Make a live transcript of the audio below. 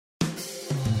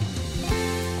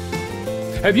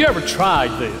Have you ever tried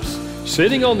this?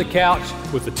 Sitting on the couch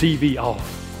with the TV off,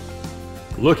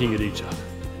 looking at each other.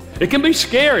 It can be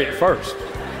scary at first.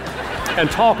 And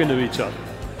talking to each other.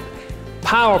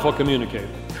 Powerful communicator.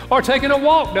 Or taking a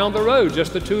walk down the road,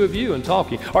 just the two of you and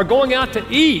talking. Or going out to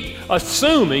eat,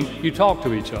 assuming you talk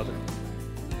to each other.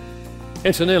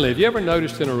 Incidentally, have you ever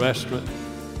noticed in a restaurant,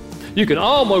 you can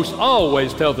almost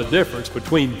always tell the difference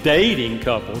between dating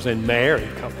couples and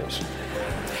married couples.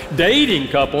 Dating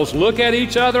couples look at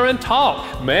each other and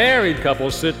talk. Married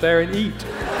couples sit there and eat.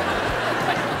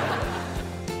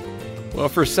 Well,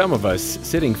 for some of us,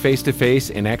 sitting face to face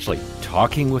and actually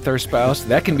talking with our spouse,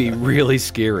 that can be really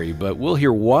scary, but we'll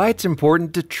hear why it's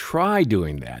important to try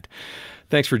doing that.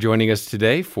 Thanks for joining us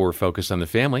today for Focus on the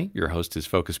Family. Your host is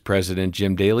Focus President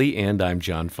Jim Daly, and I'm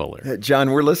John Fuller.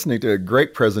 John, we're listening to a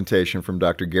great presentation from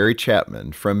Dr. Gary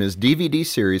Chapman from his DVD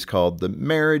series called The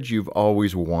Marriage You've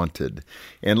Always Wanted.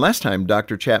 And last time,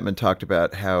 Dr. Chapman talked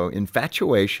about how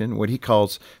infatuation, what he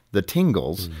calls the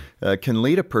tingles, can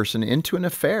lead a person into an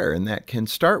affair, and that can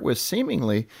start with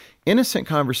seemingly innocent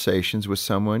conversations with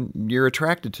someone you're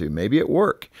attracted to, maybe at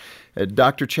work.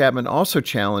 Dr. Chapman also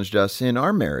challenged us in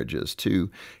our marriages to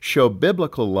show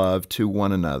biblical love to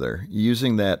one another,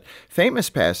 using that famous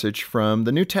passage from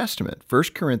the New Testament, 1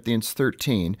 Corinthians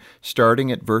 13, starting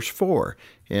at verse 4.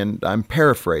 And I'm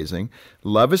paraphrasing,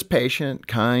 love is patient,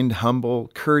 kind,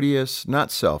 humble, courteous,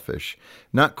 not selfish,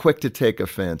 not quick to take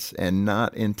offense, and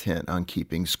not intent on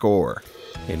keeping score.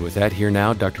 And with that, here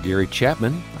now, Dr. Gary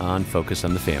Chapman on Focus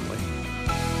on the Family.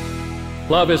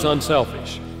 Love is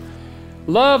unselfish.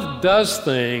 Love does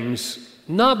things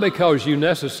not because you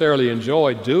necessarily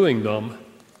enjoy doing them,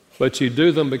 but you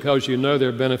do them because you know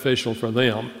they're beneficial for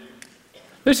them.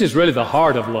 This is really the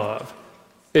heart of love.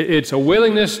 It's a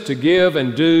willingness to give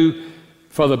and do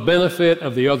for the benefit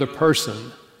of the other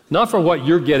person, not for what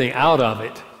you're getting out of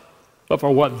it, but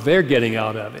for what they're getting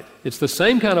out of it. It's the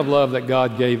same kind of love that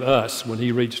God gave us when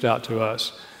He reached out to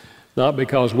us, not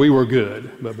because we were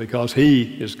good, but because He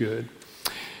is good.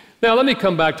 Now, let me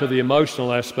come back to the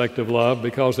emotional aspect of love,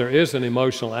 because there is an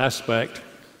emotional aspect.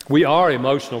 We are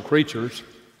emotional creatures,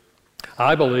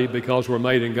 I believe, because we're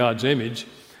made in God's image.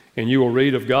 And you will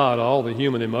read of God, all the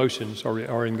human emotions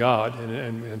are in God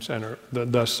and are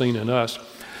thus seen in us.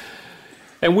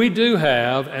 And we do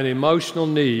have an emotional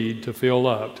need to feel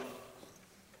loved.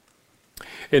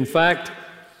 In fact,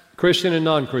 Christian and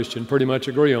non-Christian pretty much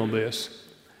agree on this,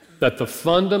 that the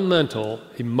fundamental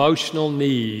emotional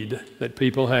need that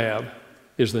people have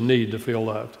is the need to feel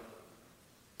loved.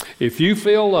 If you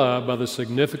feel loved by the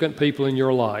significant people in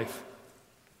your life,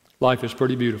 life is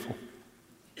pretty beautiful.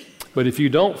 But if you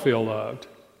don't feel loved,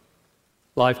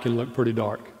 life can look pretty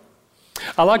dark.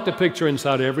 I like to picture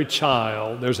inside every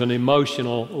child, there's an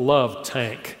emotional love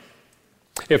tank.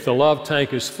 If the love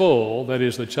tank is full, that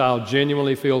is, the child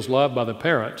genuinely feels loved by the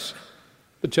parents,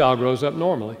 the child grows up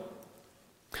normally.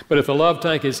 But if the love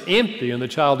tank is empty and the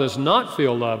child does not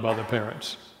feel loved by the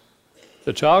parents,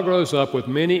 the child grows up with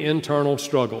many internal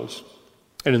struggles,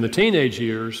 and in the teenage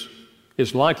years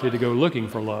is likely to go looking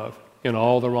for love in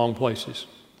all the wrong places.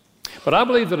 But I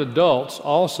believe that adults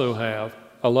also have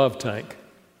a love tank.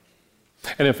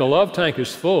 And if the love tank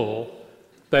is full,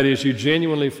 that is, you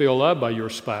genuinely feel loved by your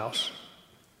spouse,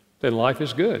 then life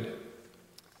is good.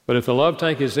 But if the love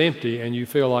tank is empty and you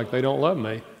feel like they don't love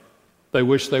me, they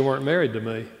wish they weren't married to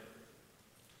me,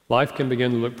 life can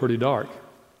begin to look pretty dark.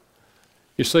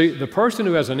 You see, the person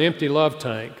who has an empty love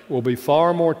tank will be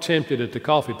far more tempted at the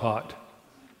coffee pot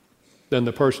than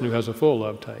the person who has a full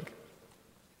love tank.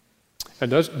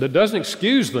 And that doesn't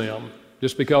excuse them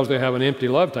just because they have an empty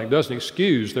love tank. Doesn't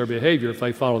excuse their behavior if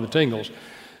they follow the tingles.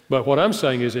 But what I'm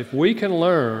saying is, if we can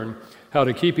learn how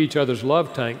to keep each other's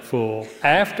love tank full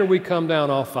after we come down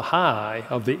off the high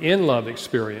of the in-love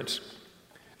experience,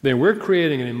 then we're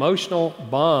creating an emotional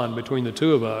bond between the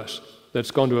two of us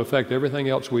that's going to affect everything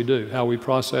else we do, how we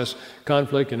process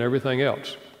conflict and everything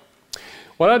else.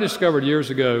 What I discovered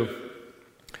years ago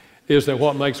is that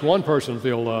what makes one person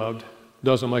feel loved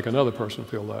doesn't make another person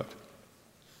feel loved.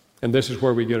 And this is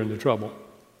where we get into trouble.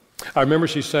 I remember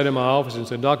she sat in my office and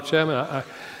said, Dr. Chapman,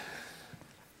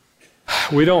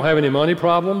 we don't have any money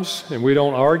problems and we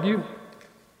don't argue.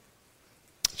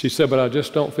 She said, but I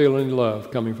just don't feel any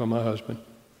love coming from my husband.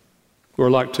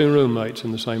 We're like two roommates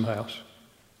in the same house.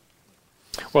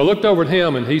 Well, I looked over at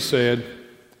him and he said,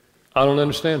 I don't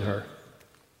understand her.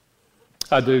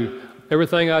 I do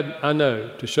everything I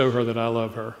know to show her that I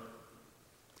love her.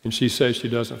 And she says she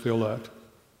doesn't feel loved.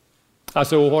 I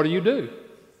said, well, what do you do?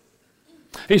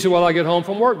 He said, well, I get home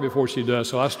from work before she does,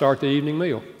 so I start the evening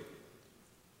meal.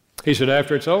 He said,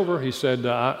 after it's over, he said,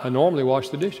 I normally wash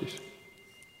the dishes.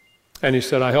 And he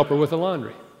said, I help her with the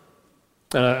laundry.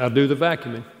 And I do the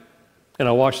vacuuming. And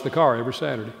I wash the car every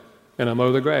Saturday. And I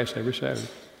mow the grass every Saturday.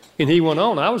 And he went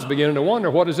on. I was beginning to wonder,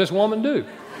 what does this woman do?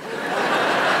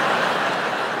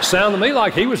 Sounded to me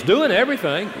like he was doing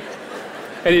everything.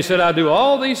 And he said, I do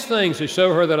all these things to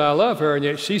show her that I love her, and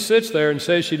yet she sits there and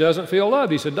says she doesn't feel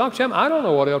loved. He said, Dr. Chapman, I don't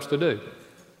know what else to do.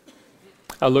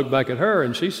 I looked back at her,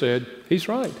 and she said, he's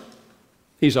right.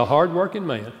 He's a hard-working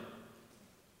man.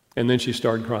 And then she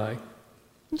started crying.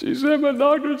 She said, but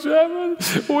Dr. Chapman,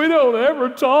 we don't ever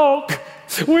talk.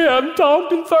 We haven't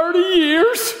talked in 30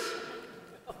 years.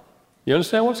 You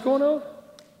understand what's going on?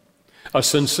 A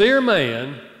sincere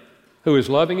man who is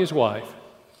loving his wife,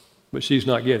 but she's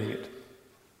not getting it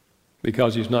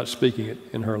because he's not speaking it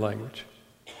in her language.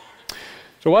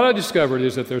 So what I discovered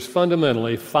is that there's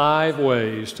fundamentally 5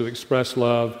 ways to express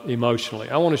love emotionally.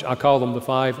 I call them the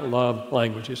 5 love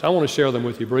languages. I want to share them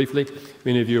with you briefly.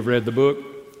 Many of you have read the book.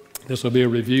 This will be a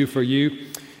review for you.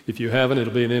 If you haven't,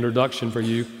 it'll be an introduction for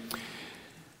you.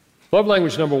 Love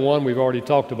language number 1 we've already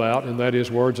talked about, and that is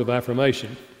words of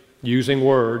affirmation, using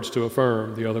words to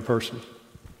affirm the other person.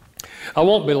 I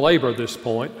won't belabor this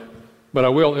point, but I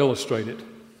will illustrate it.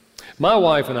 My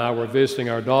wife and I were visiting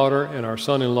our daughter and our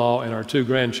son-in-law and our 2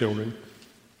 grandchildren.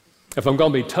 If I'm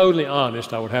going to be totally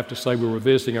honest, I would have to say we were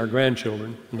visiting our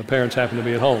grandchildren, and the parents happened to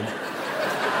be at home.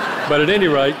 But at any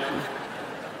rate,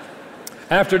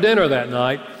 after dinner that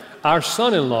night, our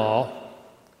son-in-law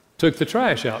took the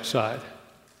trash outside.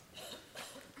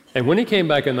 And when he came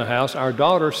back in the house, our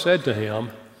daughter said to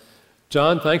him,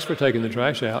 John, thanks for taking the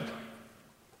trash out.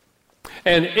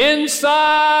 And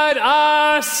inside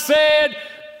I said,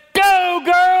 go,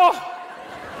 girl!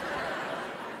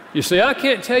 You see, I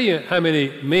can't tell you how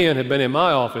many men have been in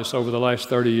my office over the last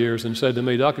 30 years and said to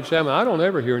me, Dr. Chapman, I don't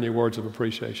ever hear any words of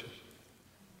appreciation.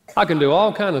 I can do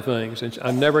all kinds of things, and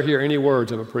I never hear any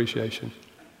words of appreciation.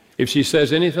 If she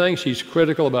says anything, she's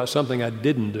critical about something I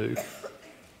didn't do.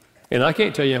 And I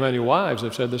can't tell you how many wives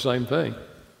have said the same thing.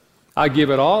 I give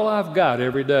it all I've got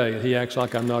every day, and he acts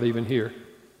like I'm not even here.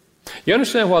 You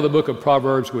understand why the book of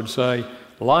Proverbs would say,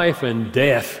 life and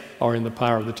death are in the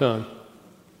power of the tongue.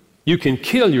 You can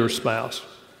kill your spouse,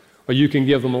 or you can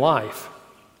give them life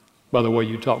by the way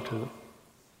you talk to them.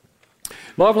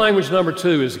 Love language number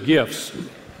 2 is gifts.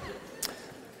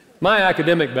 My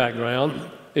academic background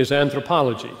is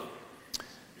anthropology.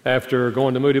 After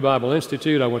going to Moody Bible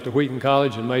Institute, I went to Wheaton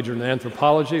College and majored in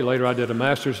anthropology. Later, I did a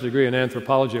master's degree in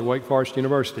anthropology at Wake Forest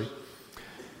University.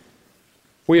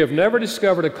 We have never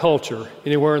discovered a culture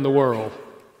anywhere in the world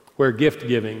where gift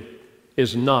giving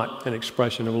is not an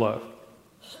expression of love.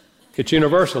 It's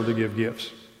universal to give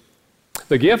gifts.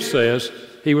 The gift says,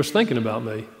 he was thinking about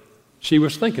me. She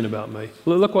was thinking about me.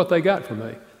 Look what they got for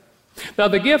me. Now,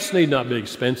 the gifts need not be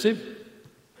expensive.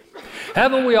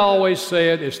 Haven't we always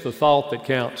said it's the thought that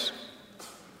counts?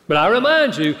 But I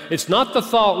remind you, it's not the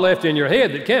thought left in your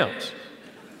head that counts.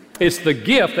 It's the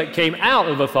gift that came out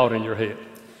of the thought in your head.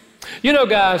 You know,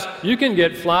 guys, you can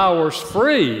get flowers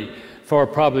free for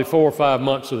probably 4 or 5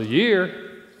 months of the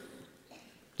year.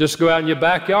 Just go out in your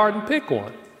backyard and pick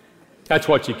one. That's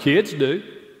what your kids do.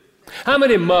 How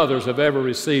many mothers have ever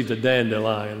received a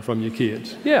dandelion from your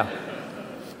kids? Yeah.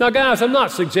 Now, guys, I'm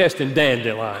not suggesting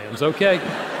dandelions, okay?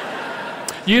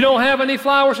 You don't have any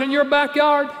flowers in your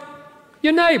backyard?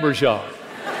 Your neighbor's yard.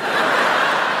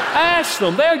 Ask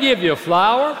them. They'll give you a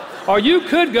flower. Or you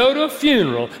could go to a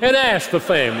funeral and ask the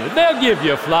family. They'll give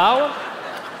you a flower.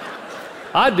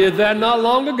 I did that not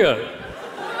long ago.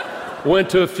 Went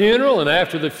to a funeral, and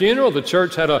after the funeral, the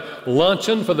church had a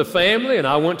luncheon for the family, and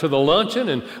I went to the luncheon,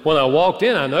 and when I walked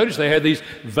in, I noticed they had these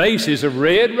vases of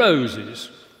red roses.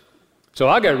 So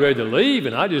I got ready to leave,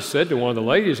 and I just said to one of the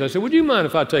ladies, I said, would you mind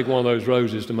if I take one of those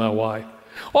roses to my wife?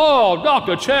 Oh,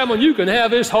 Dr. Chapman, you can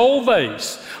have this whole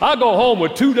vase. I go home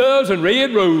with 2 dozen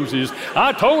red roses.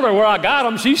 I told her where I got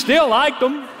them. She still liked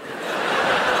them.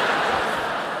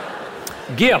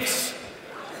 Gifts.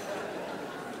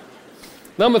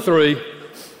 Number 3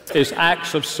 is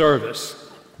acts of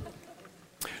service.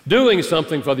 Doing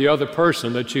something for the other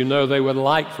person that you know they would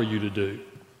like for you to do.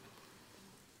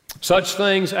 Such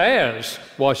things as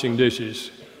washing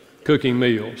dishes, cooking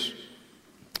meals,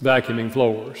 vacuuming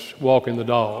floors, walking the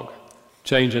dog,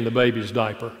 changing the baby's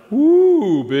diaper.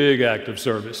 Ooh, big act of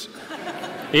service.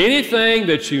 Anything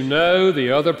that you know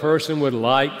the other person would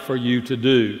like for you to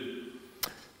do.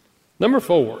 Number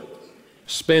 4,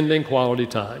 spending quality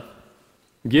time.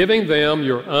 Giving them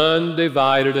your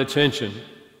undivided attention.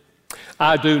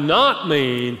 I do not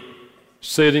mean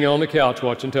sitting on the couch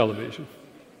watching television.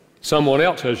 Someone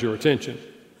else has your attention.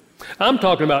 I'm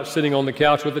talking about sitting on the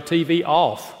couch with the TV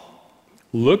off,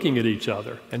 looking at each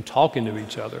other and talking to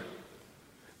each other.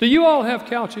 Do you all have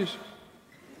couches?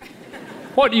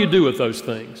 What do you do with those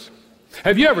things?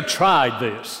 Have you ever tried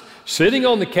this? Sitting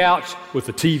on the couch with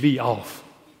the TV off,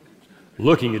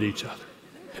 looking at each other.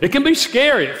 It can be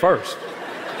scary at first,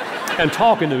 and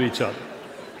talking to each other.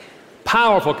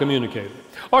 Powerful communicator.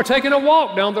 Or taking a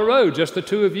walk down the road, just the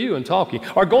two of you and talking.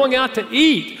 Or going out to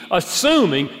eat,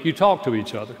 assuming you talk to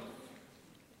each other.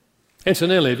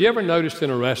 Incidentally, have you ever noticed in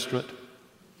a restaurant,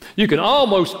 you can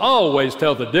almost always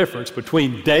tell the difference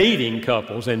between dating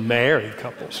couples and married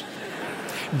couples.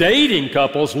 Dating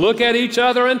couples look at each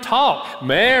other and talk.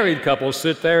 Married couples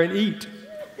sit there and eat.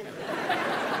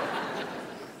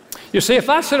 You see, if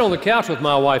I sit on the couch with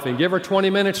my wife and give her 20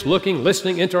 minutes looking,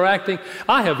 listening, interacting,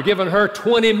 I have given her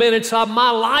 20 minutes of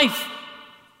my life.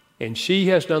 And she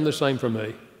has done the same for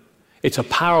me. It's a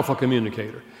powerful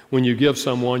communicator when you give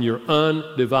someone your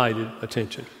undivided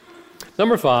attention.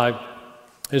 Number 5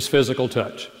 is physical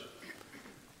touch.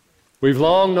 We've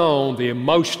long known the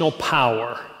emotional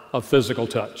power of physical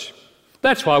touch.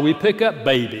 That's why we pick up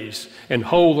babies and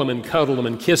hold them and cuddle them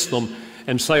and kiss them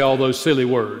and say all those silly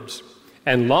words.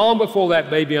 And long before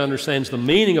that baby understands the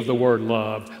meaning of the word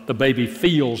love, the baby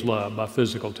feels love by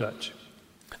physical touch.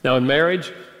 Now in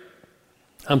marriage,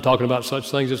 I'm talking about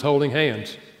such things as holding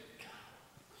hands,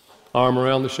 arm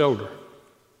around the shoulder.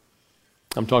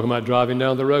 I'm talking about driving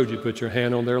down the road, you put your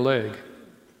hand on their leg.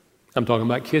 I'm talking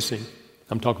about kissing.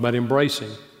 I'm talking about embracing.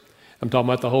 I'm talking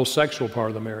about the whole sexual part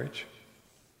of the marriage.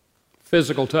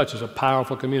 Physical touch is a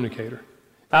powerful communicator.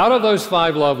 Out of those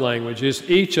 5 love languages,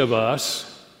 each of us,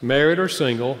 married or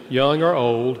single, young or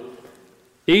old,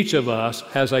 each of us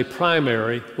has a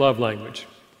primary love language.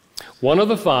 One of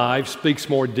the 5 speaks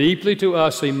more deeply to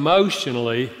us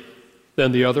emotionally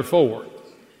than the other 4.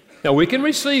 Now, we can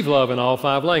receive love in all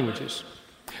 5 languages,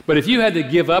 but if you had to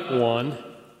give up one,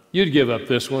 you'd give up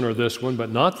this one or this one, but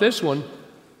not this one.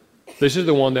 This is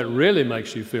the one that really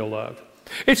makes you feel loved.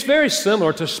 It's very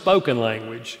similar to spoken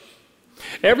language.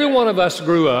 Every one of us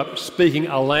grew up speaking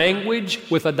a language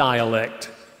with a dialect.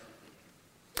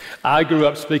 I grew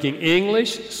up speaking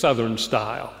English, Southern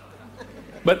style.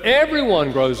 But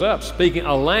everyone grows up speaking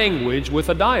a language with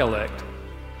a dialect,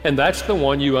 and that's the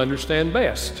one you understand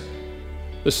best.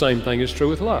 The same thing is true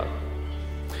with love.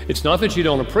 It's not that you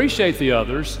don't appreciate the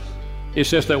others, it's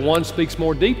just that one speaks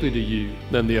more deeply to you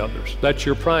than the others. That's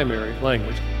your primary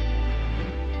language.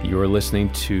 You're listening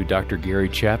to Dr. Gary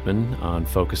Chapman on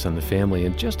Focus on the Family,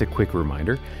 and just a quick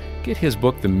reminder, get his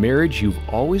book, The Marriage You've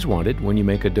Always Wanted, when you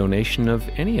make a donation of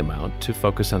any amount to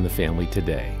Focus on the Family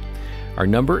today. Our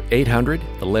number, 800,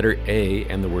 the letter A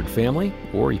and the word family,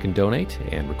 or you can donate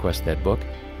and request that book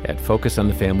at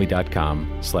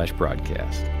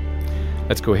focusonthefamily.com/broadcast.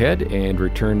 Let's go ahead and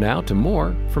return now to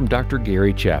more from Dr.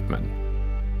 Gary Chapman.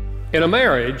 In a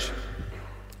marriage,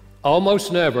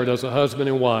 almost never does a husband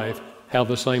and wife have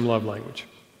the same love language.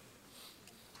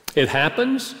 It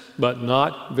happens, but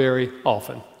not very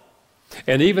often.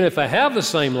 And even if they have the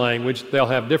same language, they'll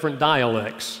have different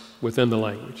dialects within the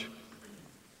language.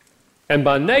 And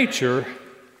by nature,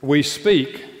 we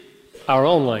speak our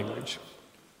own language.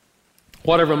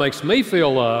 Whatever makes me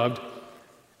feel loved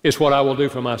is what I will do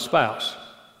for my spouse.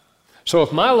 So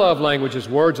if my love language is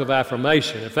words of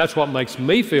affirmation, if that's what makes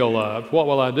me feel loved, what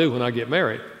will I do when I get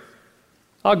married?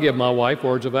 I'll give my wife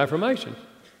words of affirmation.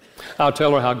 I'll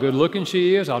tell her how good looking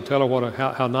she is. I'll tell her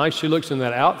how nice she looks in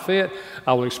that outfit.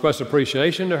 I will express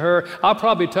appreciation to her. I'll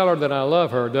probably tell her that I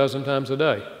love her a dozen times a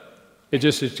day.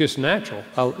 It's just natural.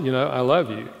 I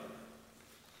love you.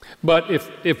 But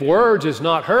if words is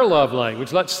not her love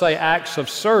language, let's say acts of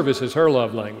service is her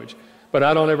love language, but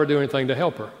I don't ever do anything to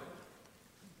help her.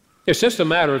 It's just a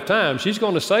matter of time. She's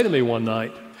going to say to me one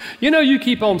night, you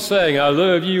keep on saying, I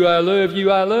love you, I love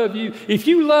you, I love you. If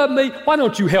you love me, why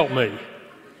don't you help me?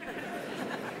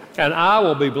 And I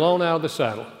will be blown out of the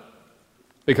saddle.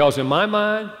 Because in my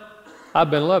mind, I've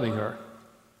been loving her.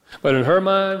 But in her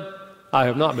mind, I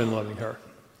have not been loving her.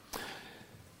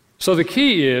 So the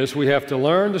key is we have to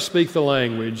learn to speak the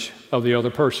language of the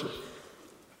other person.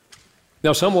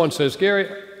 Now someone says, Gary,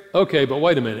 okay, but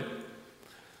wait a minute.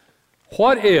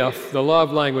 What if the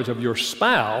love language of your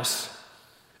spouse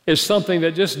is something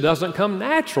that just doesn't come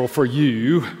natural for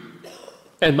you?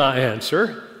 And my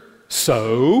answer,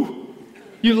 so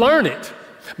you learn it.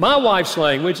 My wife's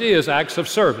language is acts of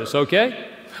service, okay?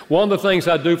 One of the things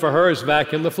I do for her is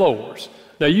vacuum the floors.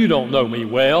 Now, you don't know me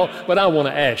well, but I want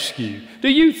to ask you, do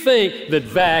you think that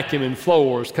vacuuming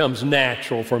floors comes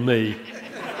natural for me?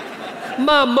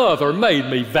 My mother made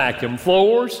me vacuum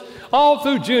floors. All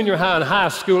through junior high and high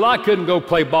school, I couldn't go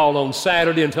play ball on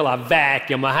Saturday until I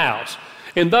vacuumed my house.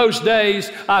 In those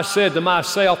days, I said to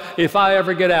myself, if I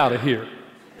ever get out of here,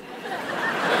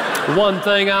 one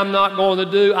thing I'm not going to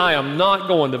do, I am not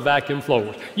going to vacuum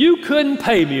floors. You couldn't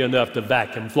pay me enough to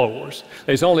vacuum floors.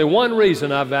 There's only one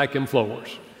reason I vacuum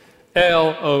floors.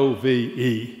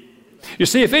 L-O-V-E. You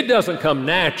see, if it doesn't come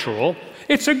natural,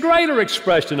 it's a greater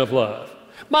expression of love.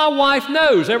 My wife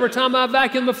knows every time I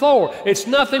vacuum the floor, it's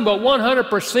nothing but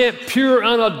 100% pure,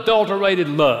 unadulterated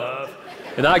love.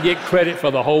 And I get credit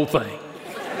for the whole thing.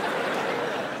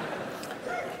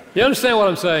 You understand what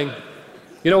I'm saying?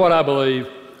 You know what I believe?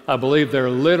 I believe there are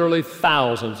literally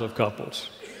thousands of couples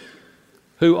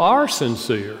who are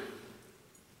sincere.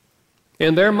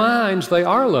 In their minds, they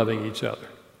are loving each other,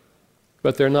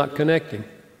 but they're not connecting.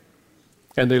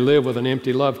 And they live with an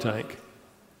empty love tank.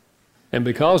 And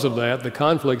because of that, the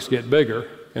conflicts get bigger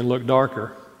and look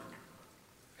darker.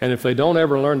 And if they don't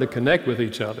ever learn to connect with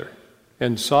each other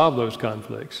and solve those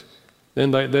conflicts,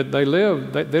 then they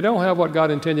don't have what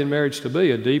God intended marriage to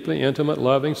be, a deeply intimate,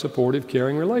 loving, supportive,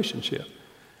 caring relationship.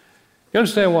 You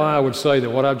understand why I would say that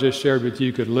what I've just shared with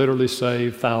you could literally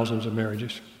save thousands of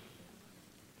marriages?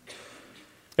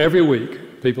 Every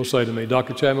week, people say to me,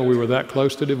 Dr. Chapman, we were that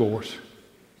close to divorce,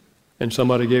 and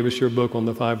somebody gave us your book on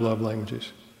the 5 love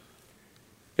languages.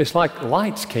 It's like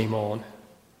lights came on,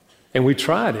 and we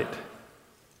tried it.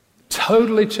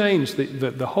 Totally changed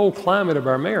the whole climate of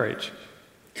our marriage.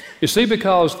 You see,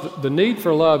 because the need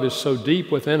for love is so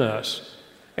deep within us,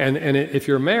 and if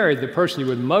you're married, the person you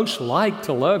would most like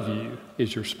to love you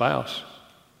is your spouse.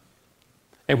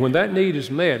 And when that need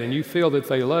is met and you feel that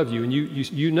they love you, and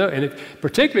you know, and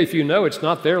particularly if you know it's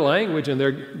not their language and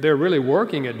they're really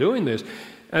working at doing this,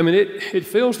 I mean, it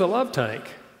fills the love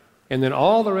tank. And then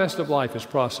all the rest of life is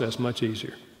processed much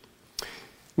easier.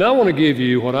 Now I want to give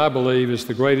you what I believe is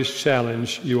the greatest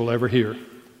challenge you will ever hear.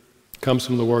 It comes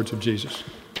from the words of Jesus.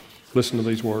 Listen to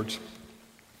these words.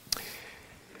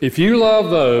 If you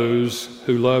love those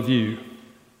who love you,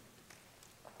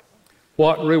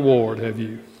 what reward have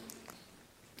you?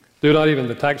 Do not even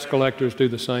the tax collectors do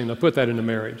the same? Now put that into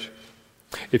marriage.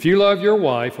 If you love your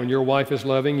wife when your wife is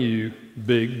loving you,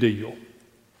 big deal.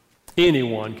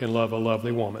 Anyone can love a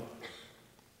lovely woman.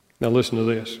 Now listen to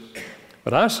this.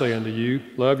 But I say unto you,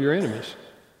 love your enemies.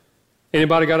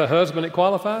 Anybody got a husband that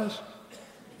qualifies?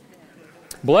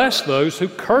 Bless those who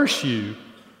curse you.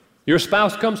 Your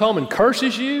spouse comes home and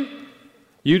curses you,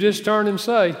 you just turn and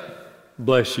say,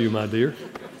 bless you, my dear.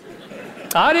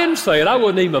 I didn't say it. I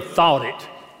wouldn't even have thought it.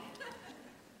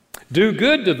 Do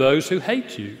good to those who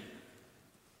hate you.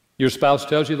 Your spouse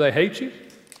tells you they hate you,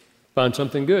 find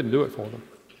something good and do it for them.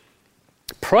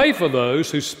 Pray for those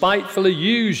who spitefully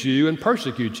use you and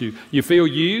persecute you. You feel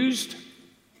used?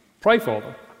 Pray for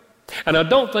them. And I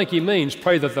don't think he means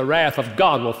pray that the wrath of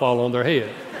God will fall on their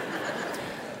head.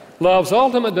 Love's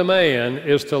ultimate demand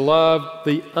is to love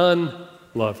the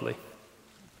unlovely.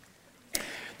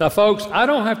 Now, folks, I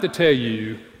don't have to tell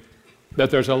you that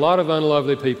there's a lot of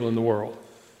unlovely people in the world.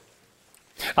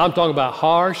 I'm talking about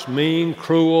harsh, mean,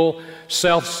 cruel,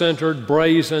 self-centered,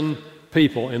 brazen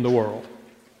people in the world.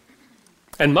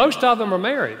 And most of them are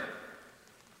married.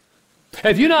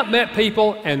 Have you not met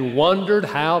people and wondered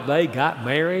how they got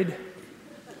married?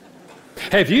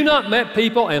 Have you not met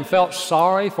people and felt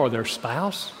sorry for their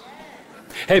spouse?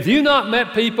 Have you not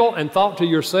met people and thought to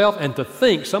yourself and to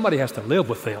think somebody has to live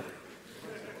with them?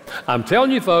 I'm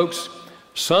telling you, folks,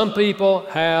 some people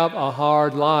have a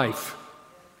hard life,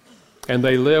 and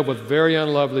they live with very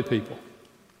unlovely people.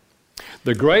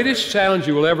 The greatest challenge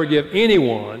you will ever give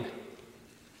anyone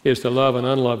is to love an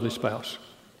unlovely spouse.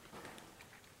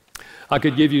 I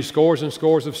could give you scores and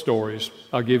scores of stories.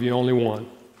 I'll give you only one.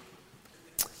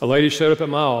 A lady showed up at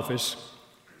my office.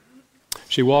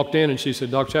 She walked in and she said,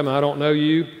 Dr. Chapman, I don't know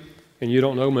you and you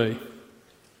don't know me.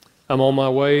 I'm on my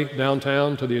way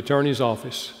downtown to the attorney's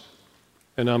office,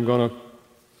 and I'm going to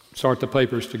start the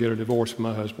papers to get a divorce from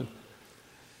my husband.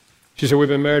 She said, we've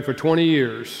been married for 20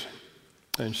 years.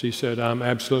 And she said, I'm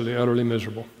absolutely, utterly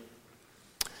miserable.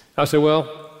 I said,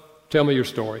 well, tell me your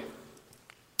story.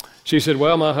 She said,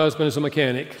 well, my husband is a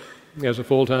mechanic. He has a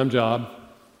full-time job.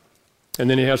 And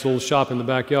then he has a little shop in the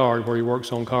backyard where he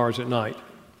works on cars at night.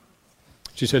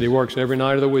 She said he works every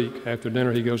night of the week. After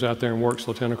dinner, he goes out there and works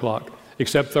till 10 o'clock,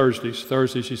 except Thursdays.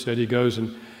 Thursdays, she said, he goes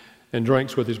and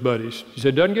drinks with his buddies. She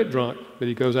said, doesn't get drunk, but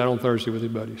he goes out on Thursday with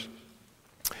his buddies.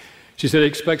 She said he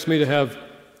expects me to have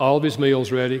all of his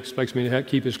meals ready, expects me to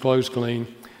keep his clothes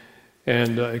clean,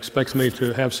 and expects me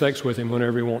to have sex with him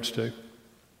whenever he wants to.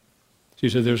 She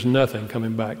said, there's nothing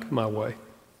coming back my way.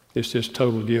 It's just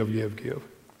total give, give, give.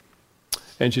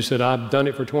 And she said, I've done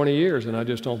it for 20 years, and I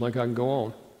just don't think I can go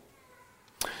on.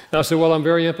 And I said, well, I'm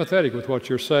very empathetic with what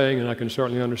you're saying, and I can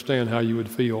certainly understand how you would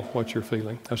feel, what you're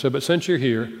feeling. I said, but since you're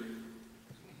here,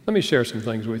 let me share some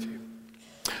things with you.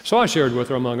 So I shared with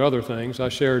her, among other things, I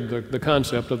shared the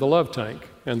concept of the love tank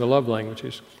and the love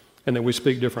languages, and that we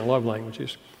speak different love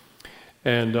languages.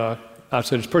 And I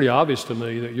said, it's pretty obvious to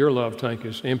me that your love tank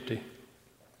is empty.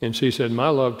 And she said, my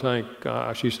love tank,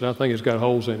 she said, I think it's got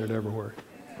holes in it everywhere.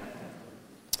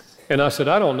 And I said,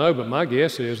 I don't know, but my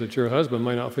guess is that your husband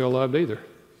may not feel loved either.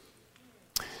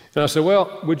 And I said,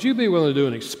 well, would you be willing to do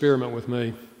an experiment with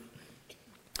me?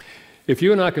 If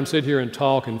you and I can sit here and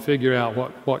talk and figure out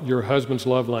what your husband's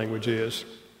love language is,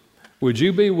 would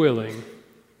you be willing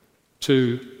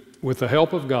to, with the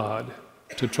help of God,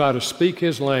 to try to speak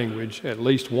his language at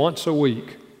least once a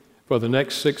week for the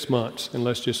next 6 months, and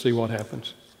let's just see what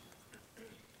happens?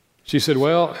 She said,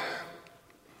 well,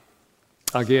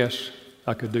 I guess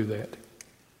I could do that.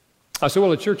 I said,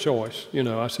 well, it's your choice. You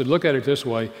know, I said, look at it this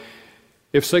way.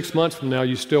 If 6 months from now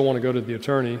you still want to go to the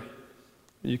attorney,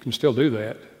 you can still do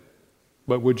that.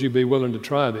 But would you be willing to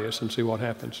try this and see what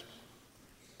happens?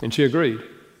 And she agreed.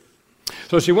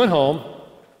 So she went home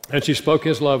and she spoke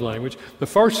his love language. The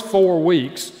first 4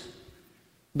 weeks,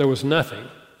 there was nothing.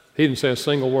 He didn't say a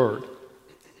single word.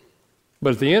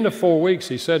 But at the end of 4 weeks,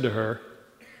 he said to her,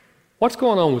 what's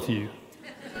going on with you?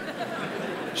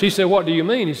 She said, what do you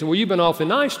mean? He said, well, you've been awfully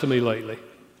nice to me lately.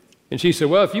 And she said,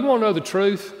 well, if you want to know the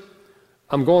truth,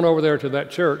 I'm going over there to that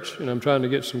church and I'm trying to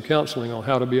get some counseling on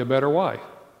how to be a better wife.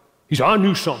 He said, I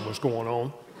knew something was going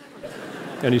on.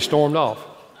 And he stormed off.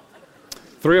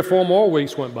 3 or 4 more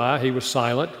weeks went by. He was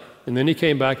silent. And then he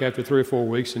came back after 3 or 4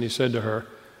 weeks and he said to her,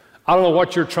 I don't know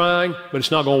what you're trying, but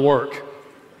it's not going to work.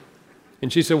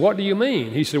 And she said, what do you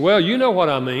mean? He said, well, you know what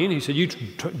I mean. He said,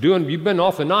 you've been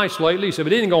awfully nice lately. He said,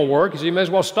 but it ain't going to work. He said, you may as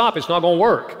well stop. It's not going to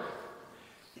work.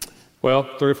 Well,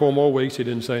 3 or 4 more weeks, he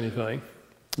didn't say anything.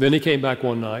 Then he came back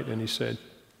one night and he said,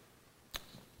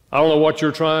 I don't know what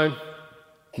you're trying,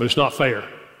 but it's not fair.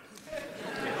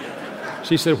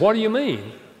 She said, what do you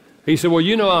mean? He said, well,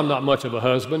 you know I'm not much of a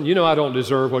husband. You know I don't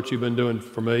deserve what you've been doing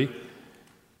for me.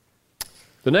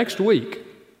 The next week,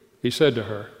 he said to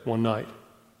her one night,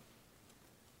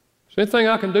 is there anything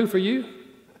I can do for you?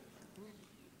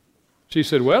 She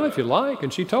said, well, if you like.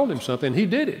 And she told him something. He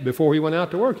did it before he went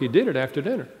out to work. He did it after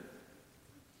dinner.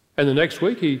 And the next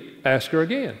week, he asked her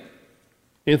again,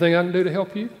 anything I can do to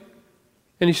help you?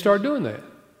 And he started doing that.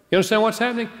 You understand what's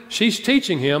happening? She's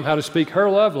teaching him how to speak her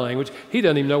love language. He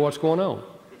doesn't even know what's going on.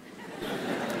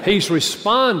 He's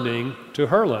responding to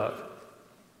her love.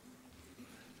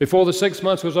 Before the 6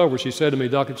 months was over, she said to me,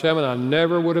 Dr. Chapman, I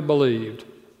never would have believed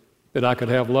that I could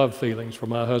have love feelings for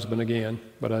my husband again,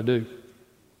 but I do.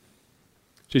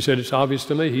 She said, it's obvious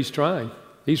to me he's trying.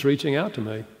 He's reaching out to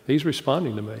me. He's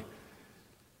responding to me.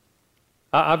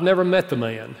 I've never met the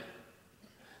man,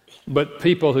 but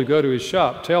people who go to his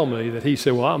shop tell me that he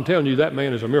said, well, I'm telling you, that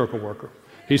man is a miracle worker.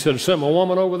 He said, I sent my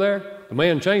woman over there. The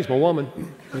man changed my woman.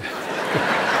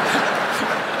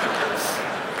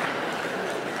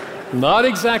 Not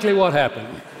exactly what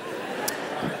happened.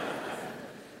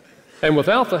 And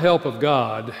without the help of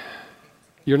God,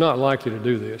 you're not likely to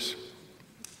do this,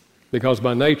 because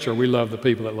by nature, we love the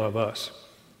people that love us.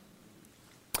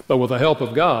 But with the help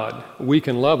of God, we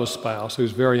can love a spouse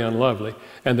who's very unlovely,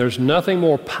 and there's nothing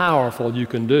more powerful you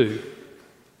can do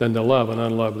than to love an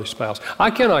unlovely spouse. I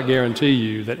cannot guarantee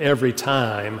you that every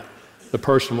time the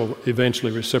person will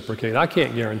eventually reciprocate. I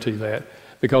can't guarantee that,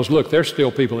 because look, there's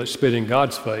still people that spit in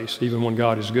God's face even when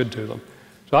God is good to them.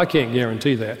 So I can't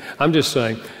guarantee that. I'm just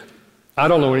saying, I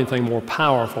don't know anything more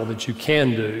powerful that you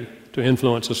can do to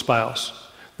influence a spouse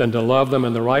than to love them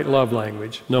in the right love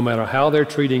language, no matter how they're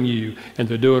treating you, and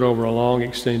to do it over a long,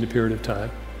 extended period of time.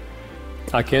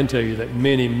 I can tell you that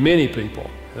many, many people,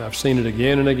 and I've seen it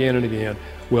again and again and again,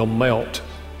 will melt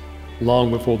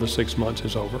long before the 6 months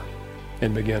is over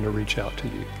and begin to reach out to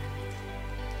you.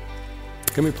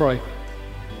 Can we pray?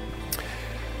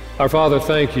 Our Father,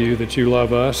 thank you that you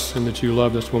love us and that you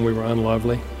loved us when we were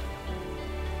unlovely.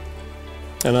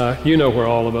 And you know where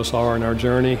all of us are in our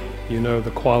journey. You know the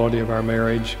quality of our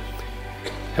marriage.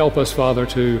 Help us, Father,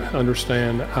 to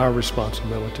understand our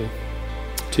responsibility.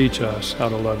 Teach us how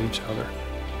to love each other.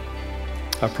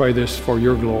 I pray this for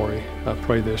your glory. I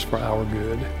pray this for our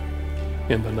good.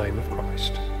 In the name of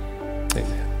Christ.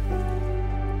 Amen.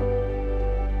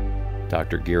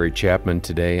 Dr. Gary Chapman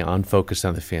today on Focus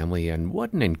on the Family, and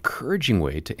what an encouraging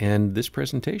way to end this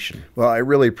presentation. Well, I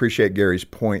really appreciate Gary's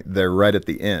point there right at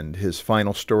the end. His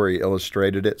final story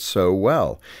illustrated it so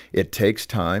well. It takes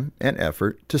time and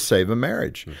effort to save a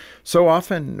marriage. So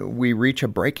often we reach a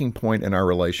breaking point in our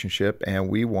relationship and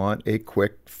we want a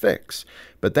quick fix.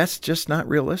 But that's just not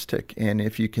realistic. And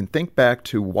if you can think back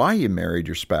to why you married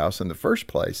your spouse in the first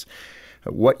place,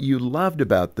 what you loved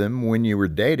about them when you were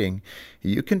dating,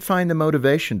 you can find the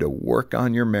motivation to work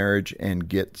on your marriage and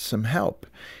get some help.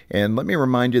 And let me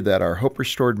remind you that our Hope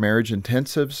Restored Marriage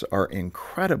Intensives are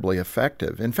incredibly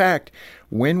effective. In fact,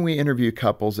 when we interview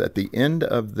couples at the end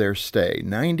of their stay,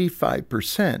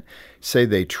 95% say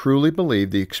they truly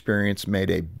believe the experience made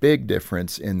a big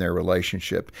difference in their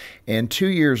relationship. And 2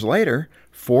 years later,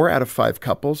 4 out of 5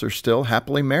 couples are still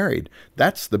happily married.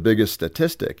 That's the biggest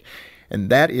statistic. And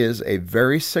that is a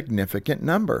very significant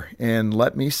number. And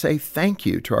let me say thank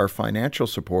you to our financial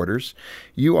supporters.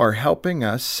 You are helping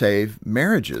us save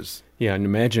marriages. Yeah, and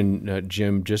imagine,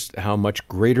 Jim, just how much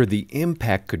greater the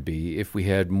impact could be if we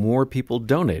had more people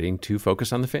donating to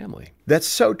Focus on the Family. That's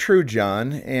so true,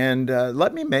 John. And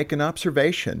let me make an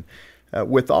observation.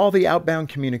 With all the outbound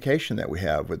communication that we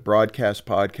have with broadcast,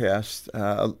 podcasts,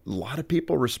 a lot of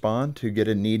people respond to get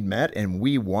a need met, and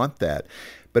we want that.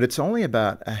 But it's only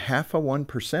about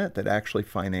 0.5% that actually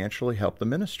financially help the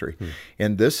ministry.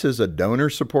 And this is a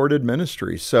donor-supported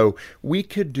ministry. So we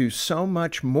could do so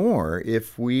much more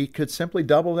if we could simply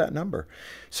double that number.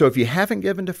 So if you haven't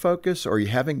given to Focus or you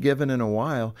haven't given in a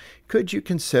while, could you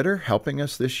consider helping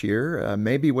us this year,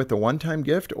 maybe with a one-time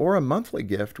gift or a monthly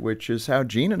gift, which is how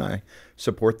Gene and I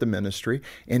support the ministry.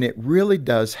 And it really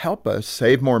does help us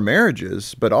save more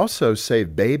marriages, but also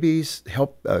save babies,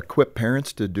 help equip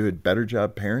parents to do a better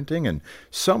job parenting, and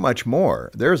so much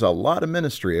more. There's a lot of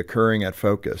ministry occurring at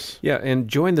Focus. Yeah, and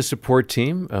join the support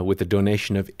team with a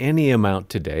donation of any amount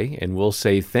today, and we'll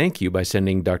say thank you by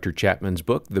sending Dr. Chapman's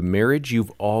book, The Marriage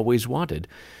You've Always Wanted,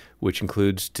 which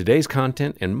includes today's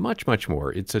content and much, much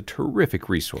more. It's a terrific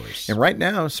resource. And right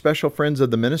now, special friends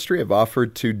of the ministry have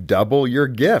offered to double your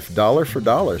gift, dollar for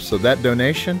dollar. So that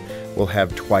donation will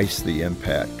have twice the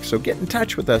impact. So get in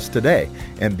touch with us today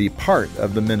and be part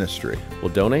of the ministry.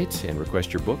 We'll donate and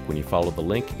request your book when you follow the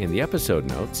link in the episode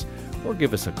notes, or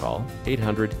give us a call,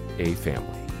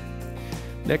 800-A-FAMILY.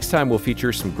 Next time, we'll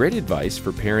feature some great advice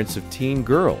for parents of teen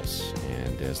girls.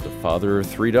 And as the father of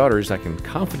 3 daughters, I can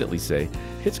confidently say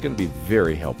it's going to be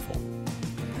very helpful.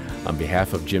 On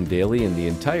behalf of Jim Daly and the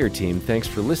entire team, thanks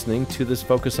for listening to this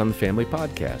Focus on the Family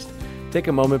podcast. Take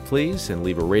a moment, please, and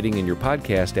leave a rating in your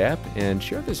podcast app, and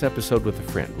share this episode with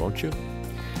a friend, won't you?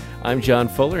 I'm John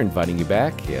Fuller, inviting you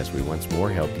back as we once more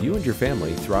help you and your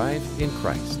family thrive in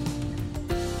Christ.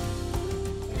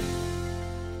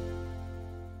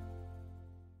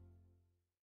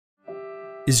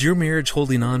 Is your marriage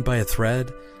holding on by a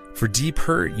thread? For deep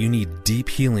hurt, you need deep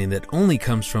healing that only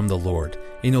comes from the Lord.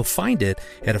 And you'll find it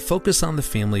at a Focus on the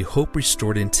Family Hope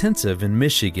Restored Intensive in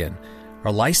Michigan.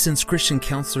 Our licensed Christian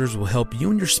counselors will help you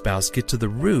and your spouse get to the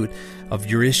root of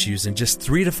your issues in just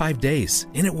 3 to 5 days.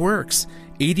 And it works.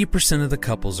 80% of the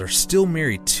couples are still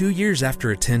married 2 years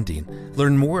after attending.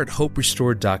 Learn more at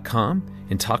hoperestored.com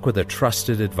and talk with a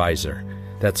trusted advisor.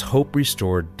 That's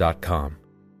hoperestored.com.